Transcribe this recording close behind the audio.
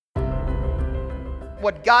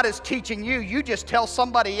what God is teaching you, you just tell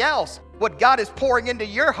somebody else. What God is pouring into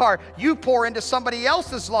your heart, you pour into somebody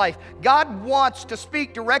else's life. God wants to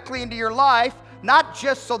speak directly into your life, not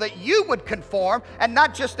just so that you would conform, and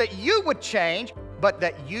not just that you would change, but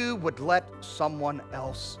that you would let someone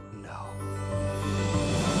else know.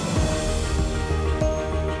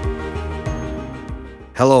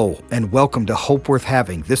 Hello, and welcome to Hope Worth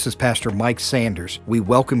Having. This is Pastor Mike Sanders. We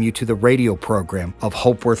welcome you to the radio program of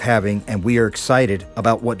Hope Worth Having, and we are excited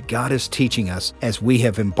about what God is teaching us as we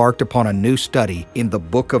have embarked upon a new study in the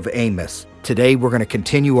book of Amos. Today, we're going to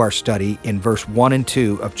continue our study in verse 1 and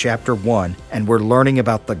 2 of chapter 1, and we're learning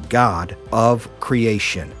about the God of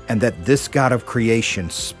creation, and that this God of creation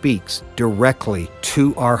speaks directly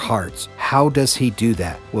to our hearts. How does he do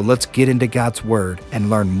that? Well, let's get into God's Word and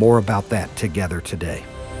learn more about that together today.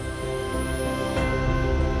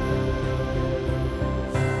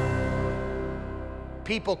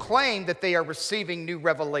 People claim that they are receiving new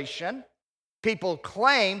revelation. People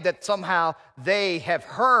claim that somehow they have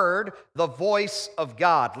heard the voice of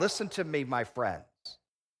God. Listen to me, my friends,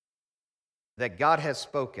 that God has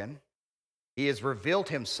spoken, he has revealed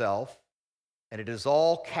himself, and it is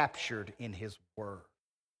all captured in his word.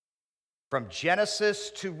 From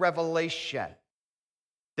Genesis to Revelation,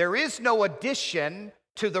 there is no addition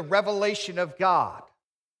to the revelation of God,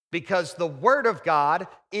 because the word of God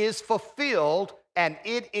is fulfilled and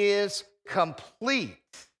it is complete.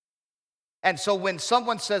 And so when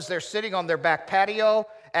someone says they're sitting on their back patio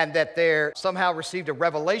and that they're somehow received a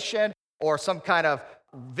revelation or some kind of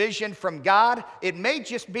vision from God, it may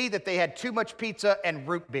just be that they had too much pizza and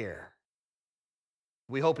root beer.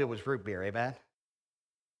 We hope it was root beer, amen?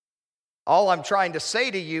 All I'm trying to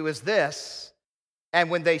say to you is this, and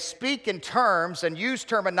when they speak in terms and use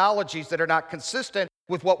terminologies that are not consistent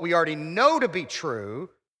with what we already know to be true,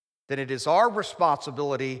 then it is our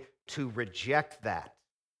responsibility to reject that.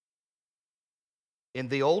 In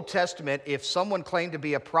the Old Testament, if someone claimed to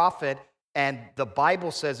be a prophet, and the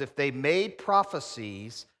Bible says if they made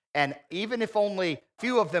prophecies, and even if only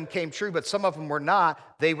few of them came true, but some of them were not,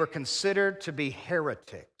 they were considered to be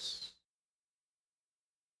heretics.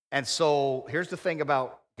 And so here's the thing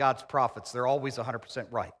about God's prophets. They're always 100%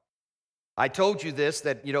 right. I told you this,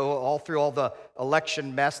 that, all through all the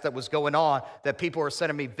election mess that was going on, that people were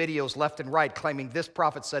sending me videos left and right claiming this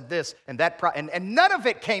prophet said this and that, and none of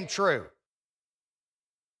it came true.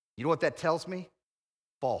 You know what that tells me?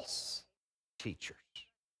 False teachers.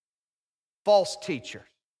 False teachers.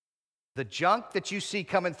 The junk that you see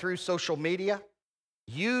coming through social media,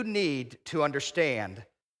 you need to understand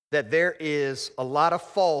that there is a lot of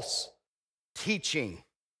false teaching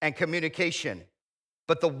and communication.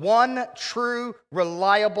 But the one true,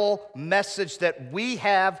 reliable message that we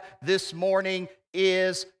have this morning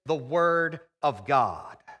is the Word of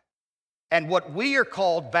God. And what we are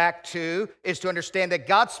called back to is to understand that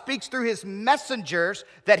God speaks through his messengers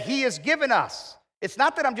that he has given us. It's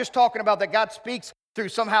not that I'm just talking about that God speaks through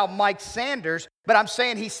somehow Mike Sanders, but I'm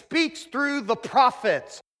saying he speaks through the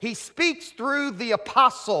prophets. He speaks through the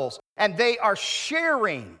apostles, and they are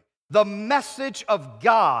sharing the message of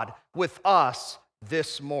God with us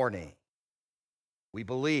this morning. We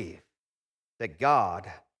believe that God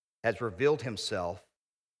has revealed himself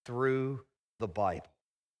through the Bible.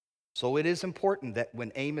 So it is important that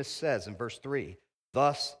when Amos says in verse 3,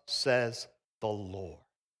 thus says the Lord,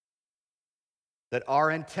 that our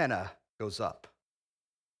antenna goes up,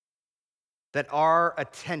 that our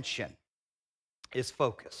attention is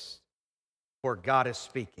focused, for God is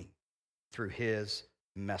speaking through his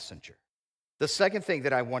messenger. The second thing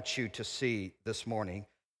that I want you to see this morning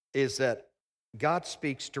is that God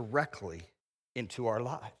speaks directly into our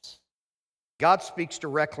lives. God speaks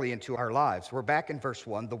directly into our lives. We're back in verse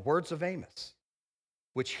 1, the words of Amos,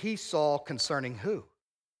 which he saw concerning who?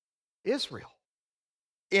 Israel.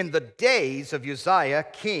 In the days of Uzziah,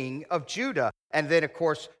 king of Judah. And then, of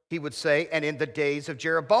course, he would say, and in the days of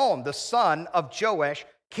Jeroboam, the son of Joash,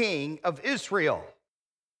 king of Israel.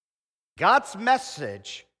 God's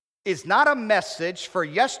message is not a message for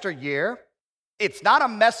yesteryear. It's not a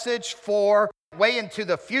message for way into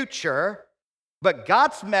the future. But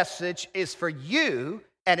God's message is for you,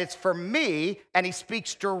 and it's for me, and he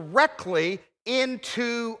speaks directly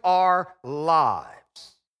into our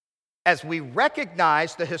lives. As we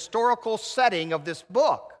recognize the historical setting of this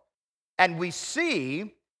book, and we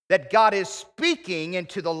see that God is speaking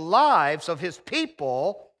into the lives of his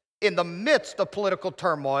people in the midst of political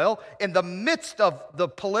turmoil, in the midst of the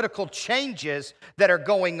political changes that are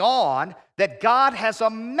going on, that God has a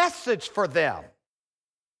message for them,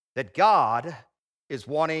 that God is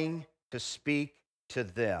wanting to speak to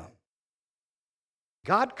them.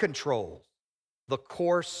 God controls the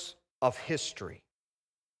course of history.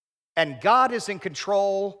 And God is in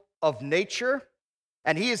control of nature,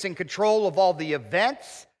 and He is in control of all the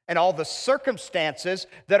events and all the circumstances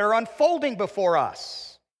that are unfolding before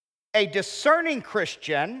us. A discerning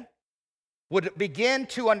Christian would begin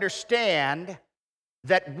to understand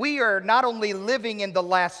that we are not only living in the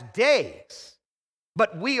last days,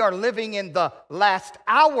 but we are living in the last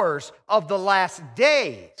hours of the last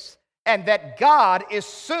days, and that God is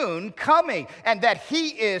soon coming, and that He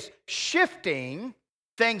is shifting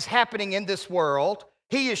things happening in this world.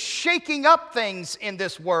 He is shaking up things in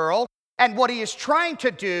this world, and what He is trying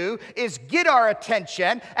to do is get our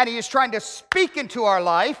attention, and He is trying to speak into our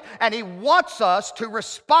life, and He wants us to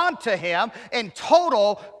respond to Him in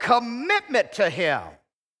total commitment to Him.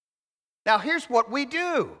 Now, here's what we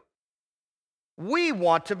do. We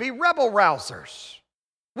want to be rebel rousers.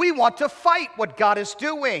 We want to fight what God is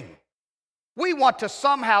doing. We want to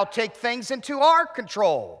somehow take things into our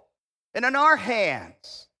control and in our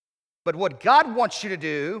hands. But what God wants you to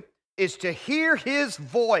do is to hear His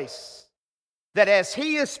voice, that as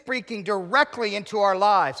He is speaking directly into our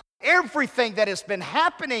lives, everything that has been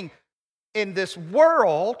happening in this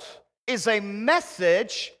world is a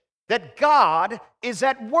message that God is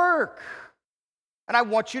at work. And I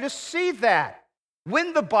want you to see that.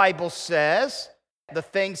 When the Bible says the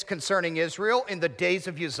things concerning Israel in the days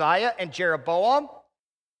of Uzziah and Jeroboam,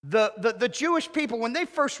 the Jewish people, when they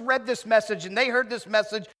first read this message and they heard this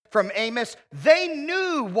message from Amos, they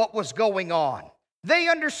knew what was going on. They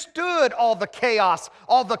understood all the chaos,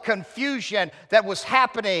 all the confusion that was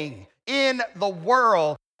happening in the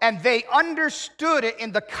world, and they understood it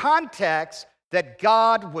in the context that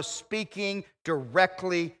God was speaking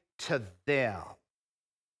directly to them.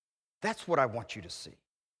 That's what I want you to see.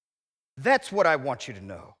 That's what I want you to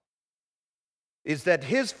know, is that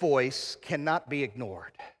His voice cannot be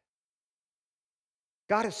ignored.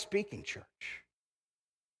 God is speaking, church.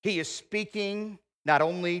 He is speaking not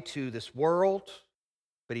only to this world,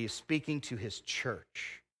 but He is speaking to His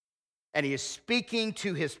church. And He is speaking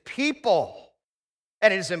to His people.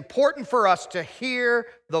 And it is important for us to hear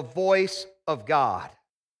the voice of God.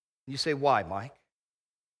 You say, why, Mike?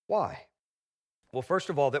 Why? Well, first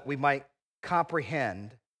of all, that we might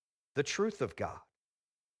comprehend the truth of God.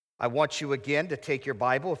 I want you again to take your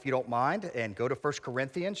Bible, if you don't mind, and go to 1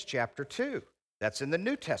 Corinthians chapter 2. That's in the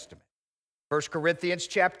New Testament. 1 Corinthians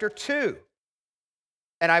chapter 2.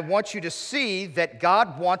 And I want you to see that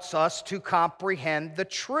God wants us to comprehend the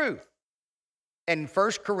truth. In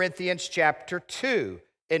 1 Corinthians chapter 2,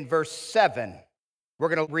 in verse 7,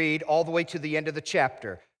 we're going to read all the way to the end of the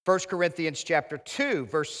chapter. 1 Corinthians chapter 2,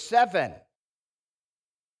 verse 7.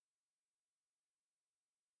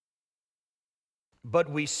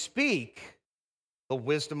 But we speak the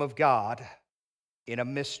wisdom of God in a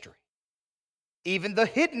mystery, even the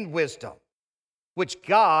hidden wisdom, which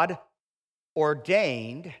God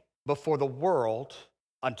ordained before the world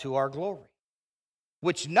unto our glory,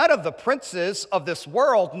 which none of the princes of this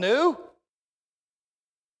world knew.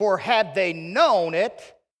 For had they known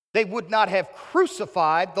it, they would not have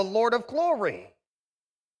crucified the Lord of glory.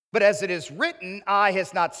 But as it is written, eye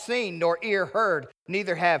has not seen, nor ear heard,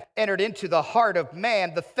 neither have entered into the heart of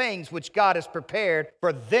man the things which God has prepared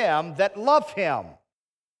for them that love Him.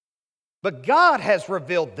 But God has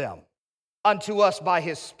revealed them unto us by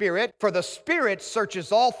His Spirit, for the Spirit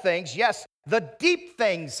searches all things, yes, the deep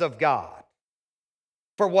things of God.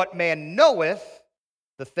 For what man knoweth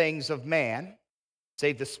the things of man,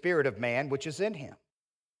 save the spirit of man which is in him.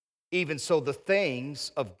 Even so the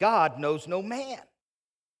things of God knows no man,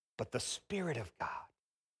 but the Spirit of God.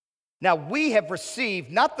 Now we have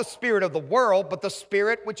received not the spirit of the world, but the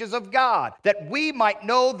Spirit which is of God, that we might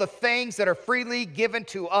know the things that are freely given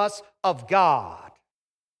to us of God.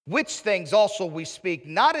 Which things also we speak,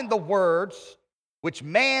 not in the words which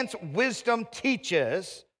man's wisdom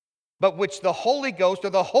teaches, but which the Holy Ghost or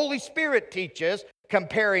the Holy Spirit teaches,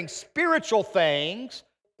 comparing spiritual things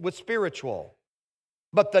with spiritual.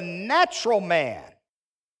 But the natural man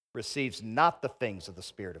receives not the things of the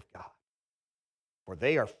Spirit of God, for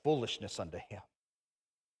they are foolishness unto him.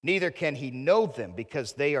 Neither can he know them,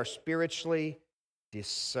 because they are spiritually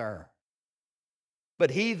discerned.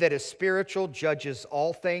 But he that is spiritual judges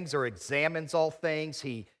all things, or examines all things.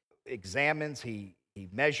 He examines, he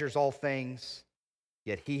measures all things,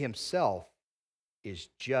 yet he himself is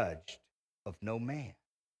judged of no man.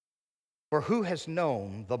 For who has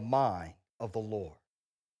known the mind of the Lord,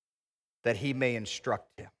 that he may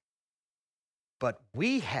instruct him? But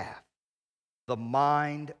we have the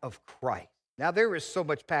mind of Christ. Now, there is so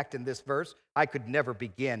much packed in this verse, I could never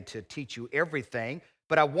begin to teach you everything,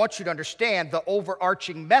 but I want you to understand the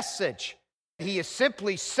overarching message He is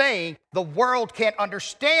simply saying the world can't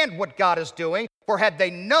understand what God is doing, for had they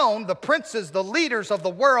known, the princes, the leaders of the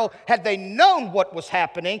world, had they known what was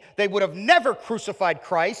happening, they would have never crucified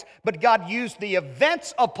Christ. But God used the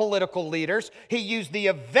events of political leaders. He used the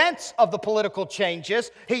events of the political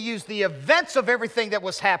changes. He used the events of everything that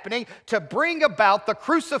was happening to bring about the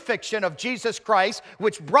crucifixion of Jesus Christ,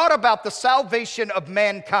 which brought about the salvation of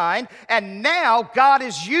mankind. And now God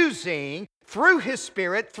is using, through His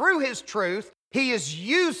Spirit, through His truth, He is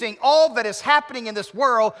using all that is happening in this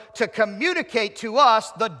world to communicate to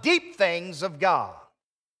us the deep things of God.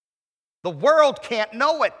 The world can't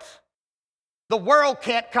know it. The world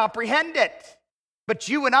can't comprehend it. But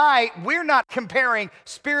you and I, we're not comparing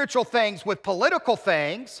spiritual things with political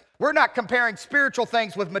things. We're not comparing spiritual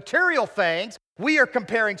things with material things. We are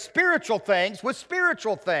comparing spiritual things with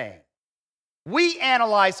spiritual things. We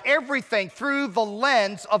analyze everything through the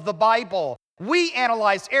lens of the Bible. We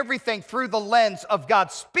analyze everything through the lens of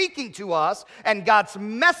God speaking to us and God's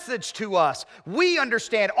message to us. We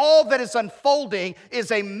understand all that is unfolding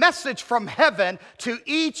is a message from heaven to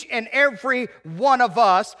each and every one of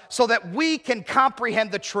us so that we can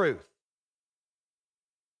comprehend the truth.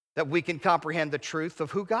 That we can comprehend the truth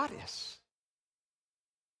of who God is.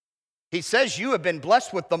 He says you have been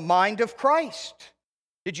blessed with the mind of Christ.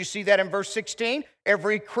 Did you see that in verse 16?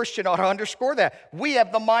 Every Christian ought to underscore that. We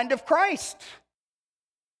have the mind of Christ.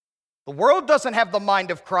 The world doesn't have the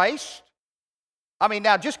mind of Christ. I mean,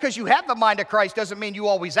 now, just because you have the mind of Christ doesn't mean you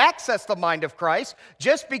always access the mind of Christ.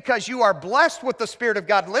 Just because you are blessed with the Spirit of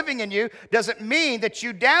God living in you doesn't mean that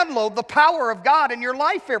you download the power of God in your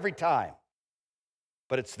life every time.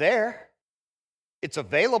 But it's there. It's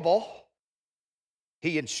available.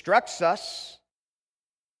 He instructs us.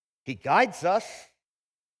 He guides us.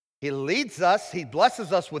 He leads us. He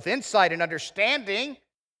blesses us with insight and understanding.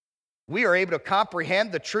 We are able to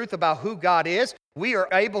comprehend the truth about who God is. We are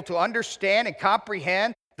able to understand and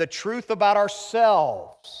comprehend the truth about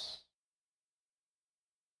ourselves.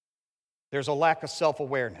 There's a lack of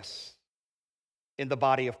self-awareness in the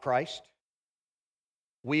body of Christ.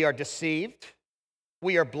 We are deceived.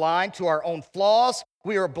 We are blind to our own flaws.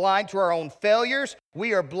 We are blind to our own failures.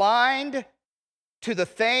 We are blind to the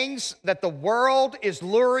things that the world is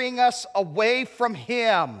luring us away from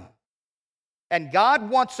Him. And God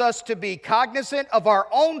wants us to be cognizant of our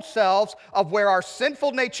own selves, of where our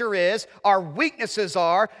sinful nature is, our weaknesses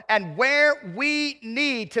are, and where we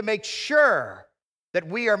need to make sure that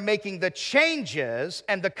we are making the changes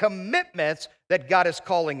and the commitments that God is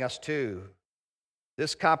calling us to.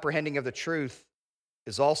 This comprehending of the truth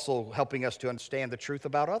is also helping us to understand the truth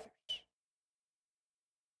about others.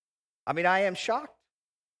 I mean, I am shocked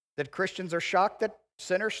that Christians are shocked that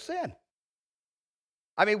sinners sin.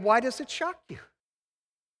 I mean, why does it shock you?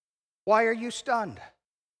 Why are you stunned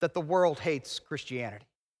that the world hates Christianity?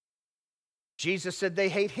 Jesus said they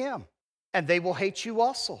hate Him, and they will hate you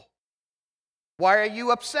also. Why are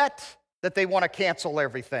you upset that they want to cancel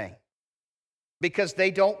everything? Because they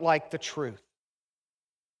don't like the truth.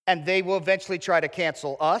 And they will eventually try to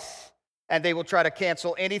cancel us, and they will try to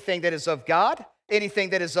cancel anything that is of God, anything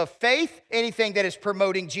that is of faith, anything that is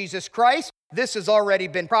promoting Jesus Christ. This has already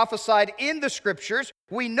been prophesied in the Scriptures.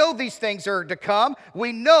 We know these things are to come.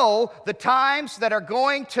 We know the times that are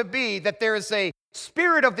going to be, that there is a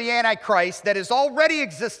spirit of the Antichrist that is already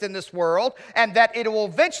exists in this world, and that it will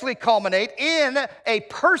eventually culminate in a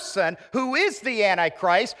person who is the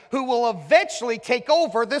Antichrist, who will eventually take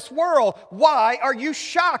over this world. Why are you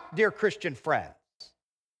shocked, dear Christian friends?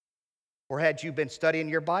 Or had you been studying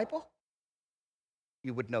your Bible,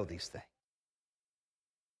 you would know these things.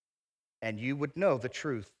 And you would know the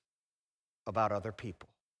truth about other people.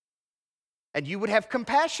 And you would have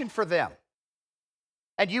compassion for them.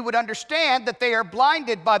 And you would understand that they are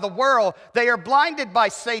blinded by the world. They are blinded by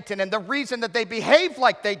Satan. And the reason that they behave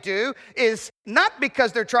like they do is not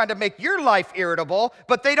because they're trying to make your life irritable,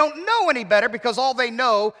 but they don't know any better because all they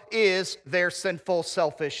know is their sinful,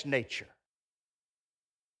 selfish nature.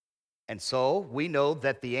 And so we know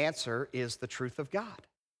that the answer is the truth of God.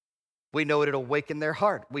 We know it'll awaken their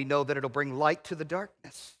heart. We know that it'll bring light to the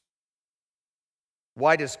darkness.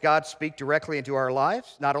 Why does God speak directly into our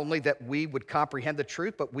lives? Not only that we would comprehend the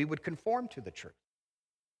truth, but we would conform to the truth.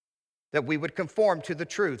 That we would conform to the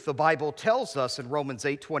truth. The Bible tells us in Romans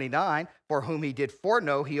 8:29, for whom He did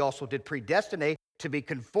foreknow, He also did predestinate to be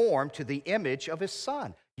conformed to the image of His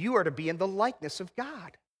Son. You are to be in the likeness of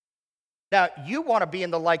God. Now, you want to be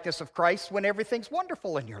in the likeness of Christ when everything's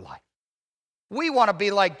wonderful in your life. We want to be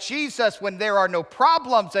like Jesus when there are no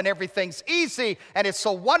problems and everything's easy and it's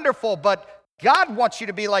so wonderful. But God wants you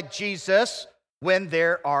to be like Jesus when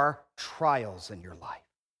there are trials in your life.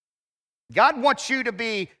 God wants you to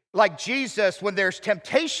be like Jesus when there's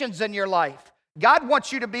temptations in your life. God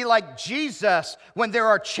wants you to be like Jesus when there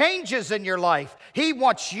are changes in your life. He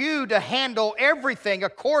wants you to handle everything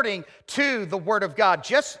according to the Word of God,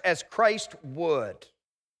 just as Christ would.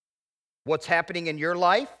 What's happening in your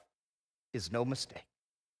life is no mistake.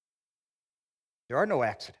 There are no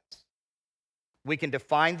accidents. We can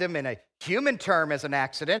define them in a human term as an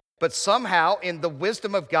accident, but somehow in the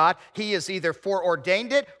wisdom of God, He has either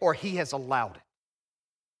foreordained it or He has allowed it.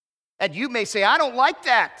 And you may say, I don't like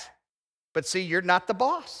that. But see, you're not the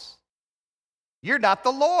boss. You're not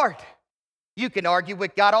the Lord. You can argue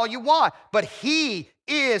with God all you want, but He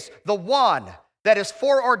is the one that is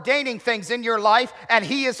foreordaining things in your life, and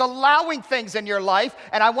He is allowing things in your life.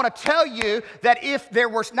 And I want to tell you that if there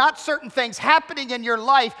were not certain things happening in your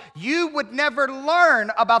life, you would never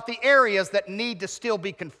learn about the areas that need to still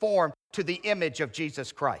be conformed to the image of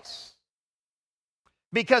Jesus Christ.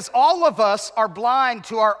 Because all of us are blind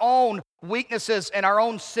to our own weaknesses and our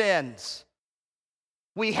own sins.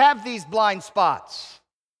 We have these blind spots.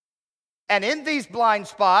 And in these blind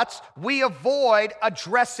spots, we avoid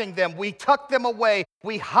addressing them. We tuck them away.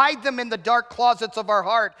 We hide them in the dark closets of our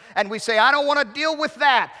heart. And we say, I don't want to deal with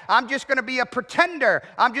that. I'm just going to be a pretender.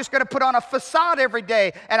 I'm just going to put on a facade every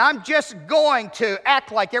day. And I'm just going to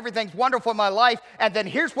act like everything's wonderful in my life. And then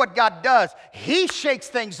here's what God does. He shakes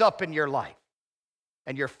things up in your life.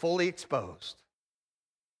 And you're fully exposed.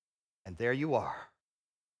 And there you are.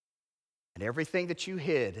 And everything that you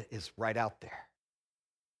hid is right out there.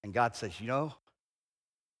 And God says,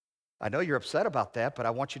 I know you're upset about that, but I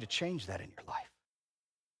want you to change that in your life.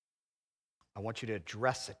 I want you to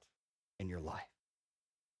address it in your life.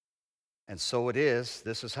 And so it is.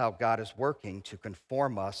 This is how God is working to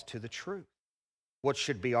conform us to the truth. What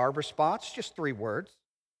should be our response? Just 3 words.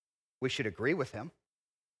 We should agree with Him.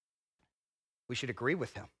 We should agree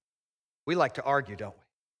with Him. We like to argue, don't we?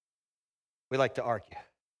 We like to argue.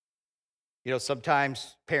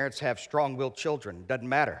 Sometimes parents have strong-willed children. Doesn't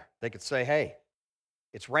matter. They could say, hey,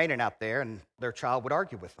 it's raining out there, and their child would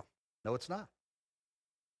argue with them. No, it's not.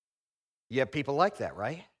 You have people like that,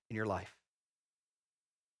 right, in your life.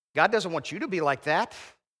 God doesn't want you to be like that.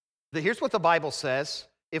 Here's what the Bible says.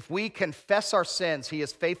 If we confess our sins, He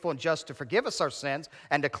is faithful and just to forgive us our sins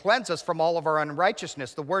and to cleanse us from all of our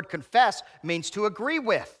unrighteousness. The word confess means to agree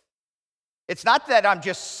with. It's not that I'm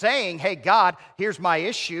just saying, hey, God, here's my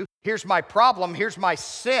issue, here's my problem, here's my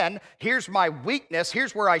sin, here's my weakness,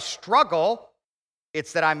 here's where I struggle.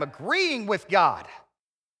 It's that I'm agreeing with God.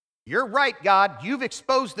 You're right, God, you've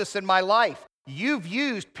exposed this in my life. You've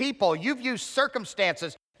used people, you've used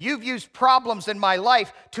circumstances, you've used problems in my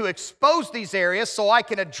life to expose these areas so I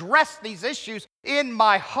can address these issues in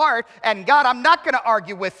my heart. And God, I'm not going to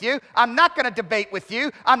argue with you. I'm not going to debate with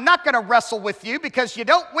you. I'm not going to wrestle with you because you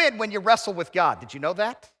don't win when you wrestle with God. Did you know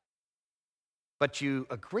that? But you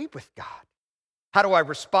agree with God. How do I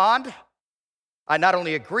respond? I not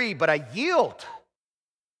only agree, but I yield.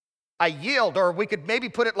 I yield, or we could maybe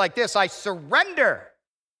put it like this, I surrender.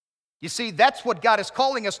 You see, that's what God is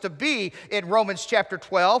calling us to be in Romans chapter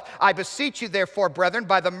 12. I beseech you, therefore, brethren,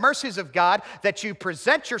 by the mercies of God, that you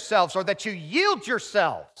present yourselves or that you yield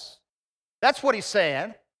yourselves. That's what He's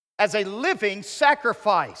saying, as a living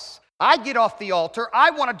sacrifice. I get off the altar. I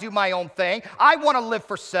want to do my own thing. I want to live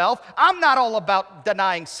for self. I'm not all about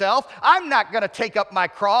denying self. I'm not going to take up my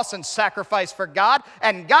cross and sacrifice for God.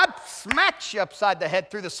 And God smacks you upside the head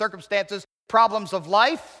through the circumstances, problems of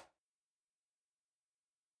life.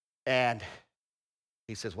 And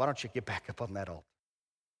He says, why don't you get back up on that altar?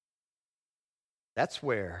 That's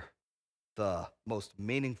where the most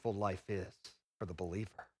meaningful life is for the believer,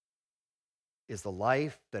 is the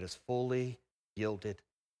life that is fully yielded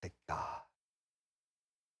to God.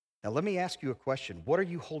 Now, let me ask you a question. What are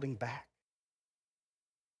you holding back?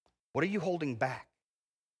 What are you holding back?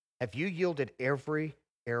 Have you yielded every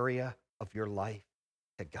area of your life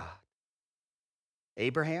to God?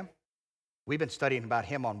 Abraham? We've been studying about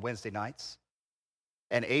him on Wednesday nights.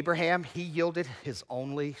 And Abraham, he yielded his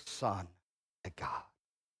only son to God.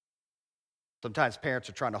 Sometimes parents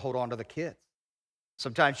are trying to hold on to the kids.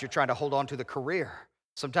 Sometimes you're trying to hold on to the career.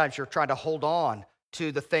 Sometimes you're trying to hold on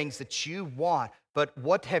to the things that you want. But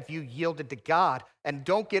what have you yielded to God? And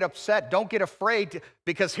don't get upset. Don't get afraid,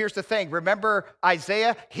 because here's the thing. Remember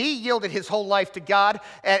Isaiah? He yielded his whole life to God,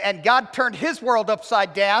 and God turned his world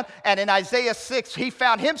upside down. And in Isaiah 6, he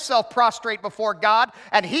found himself prostrate before God,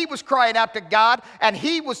 and he was crying out to God, and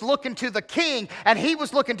he was looking to the king, and he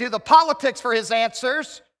was looking to the politics for his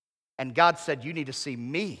answers. And God said, you need to see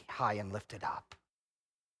me high and lifted up.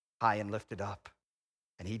 High and lifted up.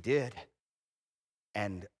 And he did.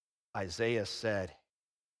 And Isaiah said,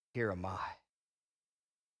 here am I.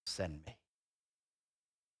 Send me.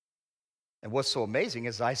 And what's so amazing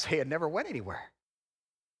is Isaiah never went anywhere.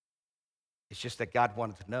 It's just that God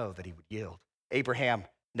wanted to know that he would yield. Abraham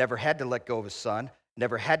never had to let go of his son,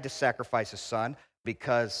 never had to sacrifice his son,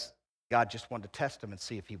 because God just wanted to test him and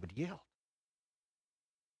see if he would yield.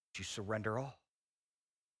 Would you surrender all?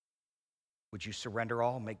 Would you surrender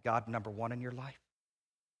all and make God number one in your life?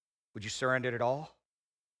 Would you surrender it all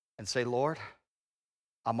and say, Lord,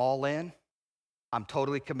 I'm all in. I'm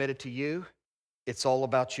totally committed to you. It's all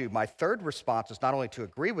about you. My third response is not only to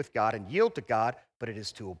agree with God and yield to God, but it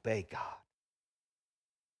is to obey God.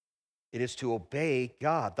 It is to obey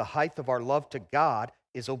God. The height of our love to God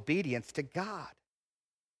is obedience to God.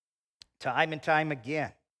 Time and time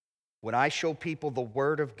again, when I show people the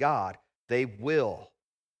Word of God, they will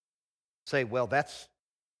say, well, that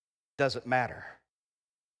doesn't matter.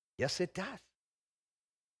 Yes, it does.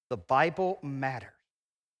 The Bible matters.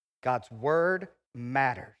 God's Word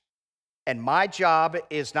matters. And my job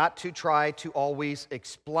is not to try to always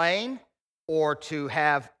explain or to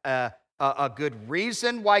have a good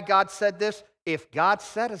reason why God said this. If God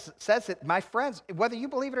says it, my friends, whether you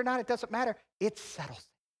believe it or not, it doesn't matter. It settles it.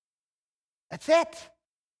 That's it.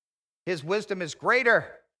 His wisdom is greater.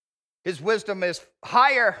 His wisdom is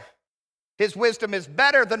higher. His wisdom is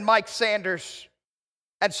better than Mike Sanders.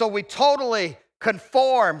 And so we totally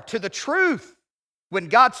conform to the truth. When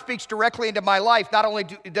God speaks directly into my life, not only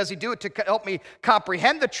does he do it to help me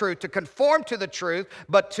comprehend the truth, to conform to the truth,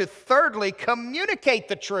 but to thirdly communicate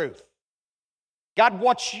the truth. God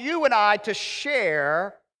wants you and I to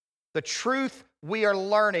share the truth we are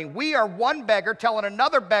learning. We are one beggar telling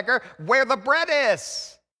another beggar where the bread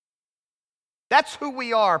is. That's who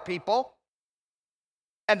we are, people.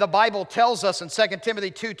 And the Bible tells us in 2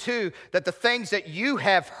 Timothy 2:2 that the things that you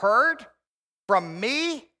have heard from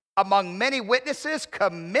me among many witnesses,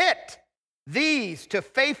 commit these to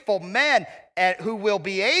faithful men and who will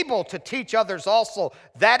be able to teach others also.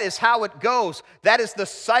 That is how it goes. That is the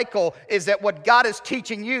cycle, is that what God is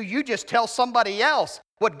teaching you, you just tell somebody else.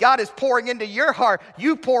 What God is pouring into your heart,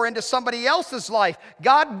 you pour into somebody else's life.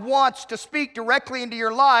 God wants to speak directly into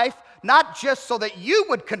your life, not just so that you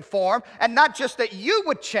would conform and not just that you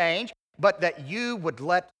would change, but that you would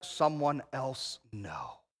let someone else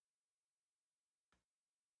know.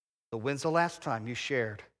 So when's the last time you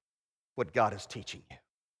shared what God is teaching you?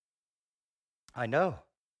 I know.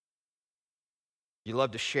 You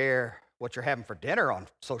love to share what you're having for dinner on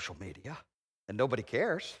social media, and nobody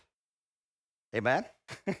cares. Amen?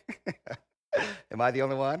 Am I the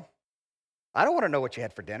only one? I don't want to know what you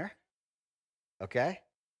had for dinner. Okay?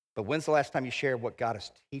 But when's the last time you shared what God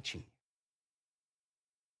is teaching you?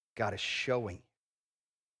 God is showing you.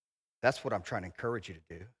 That's what I'm trying to encourage you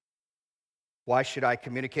to do. Why should I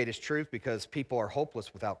communicate his truth? Because people are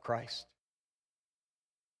hopeless without Christ.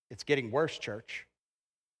 It's getting worse, church.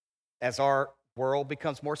 As our world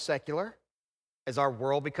becomes more secular, as our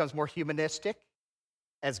world becomes more humanistic,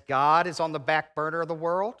 as God is on the back burner of the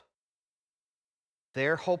world,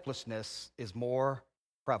 their hopelessness is more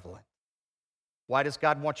prevalent. Why does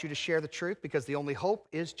God want you to share the truth? Because the only hope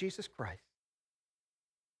is Jesus Christ.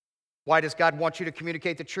 Why does God want you to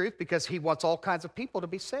communicate the truth? Because he wants all kinds of people to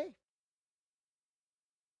be saved.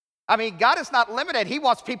 I mean, God is not limited. He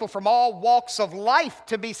wants people from all walks of life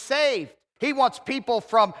to be saved. He wants people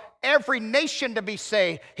from every nation to be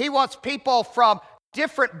saved. He wants people from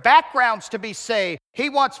different backgrounds to be saved. He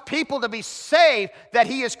wants people to be saved that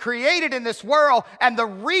he has created in this world. And the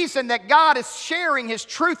reason that God is sharing his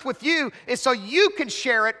truth with you is so you can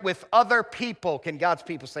share it with other people. Can God's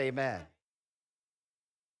people say amen?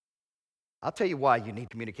 I'll tell you why you need to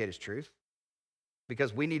communicate his truth.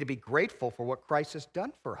 Because we need to be grateful for what Christ has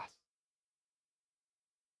done for us.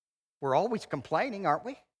 We're always complaining, aren't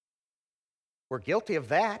we? We're guilty of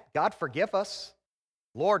that. God, forgive us.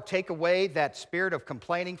 Lord, take away that spirit of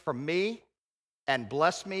complaining from me and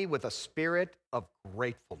bless me with a spirit of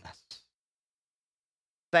gratefulness.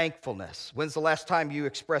 Thankfulness. When's the last time you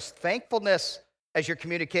expressed thankfulness as you're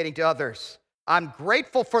communicating to others? I'm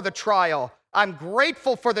grateful for the trial. I'm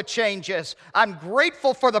grateful for the changes. I'm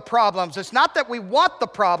grateful for the problems. It's not that we want the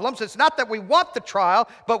problems. It's not that we want the trial,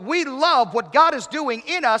 but we love what God is doing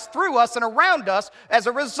in us, through us, and around us as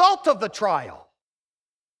a result of the trial.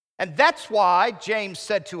 And that's why James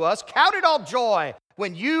said to us, count it all joy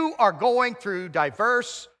when you are going through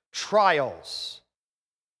diverse trials.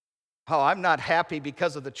 Oh, I'm not happy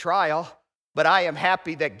because of the trial, but I am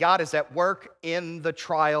happy that God is at work in the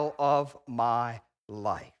trial of my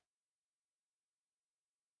life.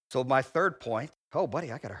 So my third point, oh,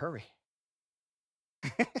 buddy, I got to hurry.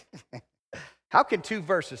 How can 2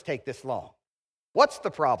 verses take this long? What's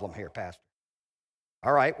the problem here, Pastor?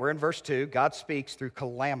 All right, we're in verse 2. God speaks through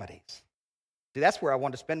calamities. See, that's where I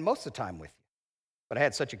wanted to spend most of the time with you. But I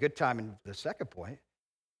had such a good time in the second point.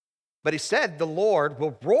 But he said, the Lord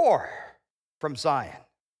will roar from Zion,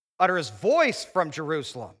 utter his voice from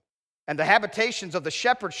Jerusalem, and the habitations of the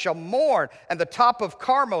shepherds shall mourn, and the top of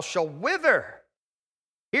Carmel shall wither.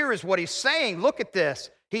 Here is what he's saying. Look at this.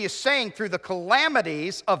 He is saying through the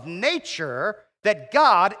calamities of nature that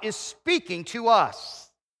God is speaking to us.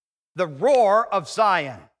 The roar of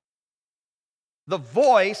Zion, the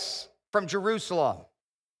voice from Jerusalem,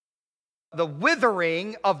 the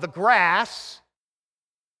withering of the grass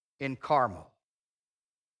in Carmel.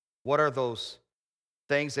 What are those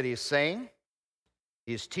things that he is saying?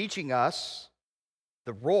 He is teaching us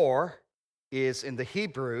the roar is in the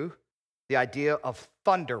Hebrew the idea of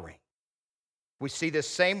thundering. We see this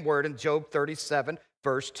same word in Job 37,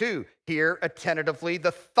 verse 2. Hear attentively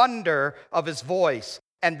the thunder of his voice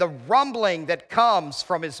and the rumbling that comes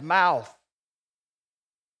from his mouth.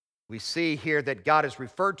 We see here that God is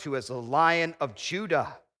referred to as the Lion of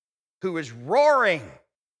Judah, who is roaring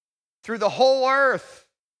through the whole earth.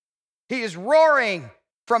 He is roaring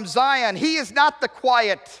from Zion. He is not the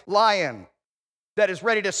quiet lion that is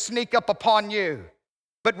ready to sneak up upon you,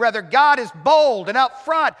 but rather God is bold and out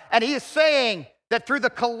front, and he is saying that through the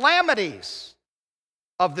calamities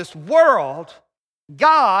of this world,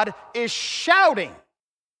 God is shouting.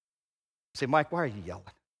 Say, Mike, why are you yelling?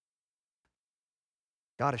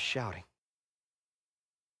 God is shouting.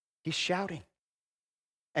 He's shouting.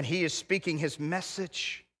 And he is speaking his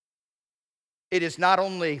message. It is not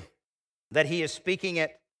only that he is speaking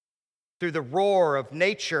it through the roar of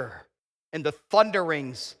nature and the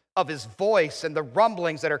thunderings of his voice and the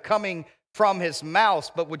rumblings that are coming from his mouth,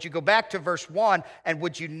 but would you go back to verse 1 and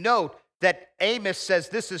would you note that Amos says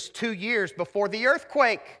this is 2 years before the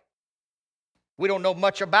earthquake? We don't know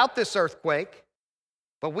much about this earthquake,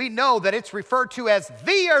 but we know that it's referred to as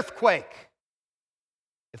the earthquake.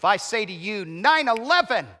 If I say to you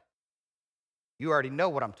 9/11, you already know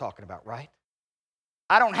what I'm talking about, right?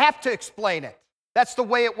 I don't have to explain it. That's the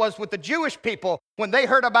way it was with the Jewish people. When they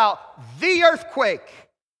heard about the earthquake,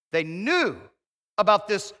 they knew about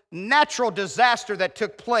this natural disaster that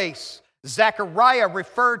took place. Zechariah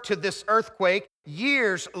referred to this earthquake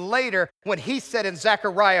years later when he said in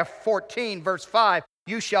Zechariah 14, verse 5,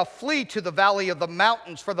 you shall flee to the valley of the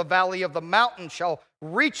mountains, for the valley of the mountains shall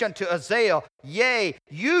reach unto Azael. Yea,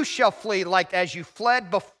 you shall flee like as you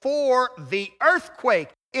fled before the earthquake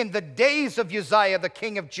in the days of Uzziah the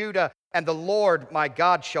king of Judah, and the Lord my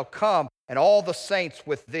God shall come, and all the saints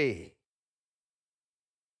with thee.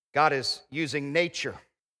 God is using nature.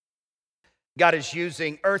 God is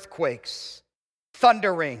using earthquakes,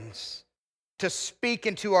 thunderings to speak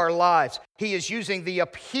into our lives. He is using the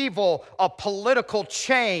upheaval of political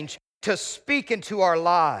change to speak into our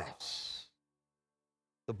lives.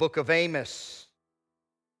 The book of Amos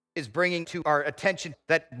is bringing to our attention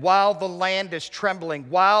that while the land is trembling,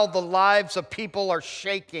 while the lives of people are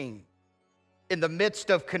shaking, in the midst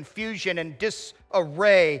of confusion and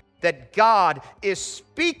disarray, that God is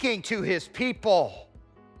speaking to his people.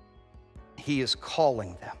 He is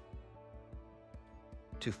calling them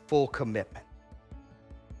to full commitment,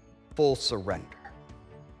 full surrender.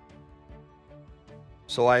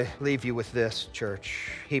 So I leave you with this,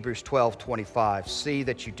 church. Hebrews 12:25. See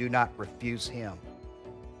that you do not refuse him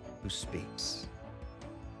who speaks.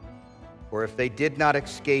 For if they did not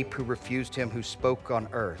escape who refused him who spoke on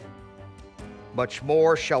earth, much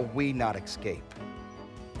more shall we not escape.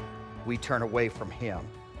 We turn away from him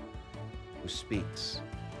who speaks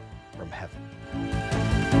from heaven.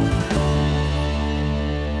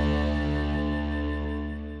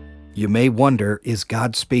 You may wonder, is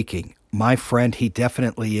God speaking? My friend, he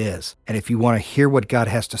definitely is. And if you want to hear what God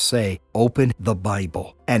has to say, open the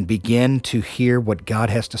Bible and begin to hear what God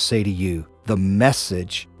has to say to you. The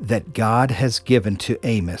message that God has given to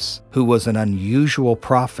Amos, who was an unusual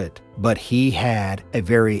prophet, but he had a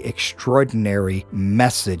very extraordinary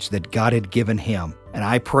message that God had given him. And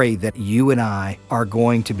I pray that you and I are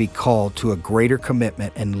going to be called to a greater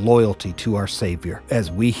commitment and loyalty to our Savior as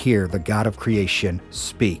we hear the God of creation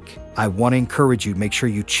speak. I want to encourage you, make sure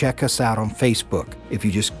you check us out on Facebook. If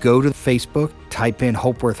you just go to Facebook, type in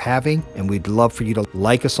Hope Worth Having, and we'd love for you to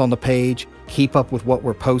like us on the page. Keep up with what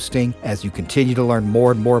we're posting as you continue to learn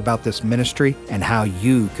more and more about this ministry and how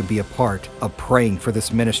you can be a part of praying for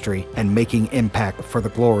this ministry and making impact for the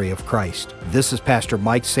glory of Christ. This is Pastor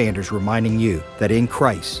Mike Sanders reminding you that in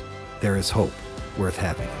Christ there is hope worth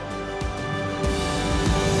having.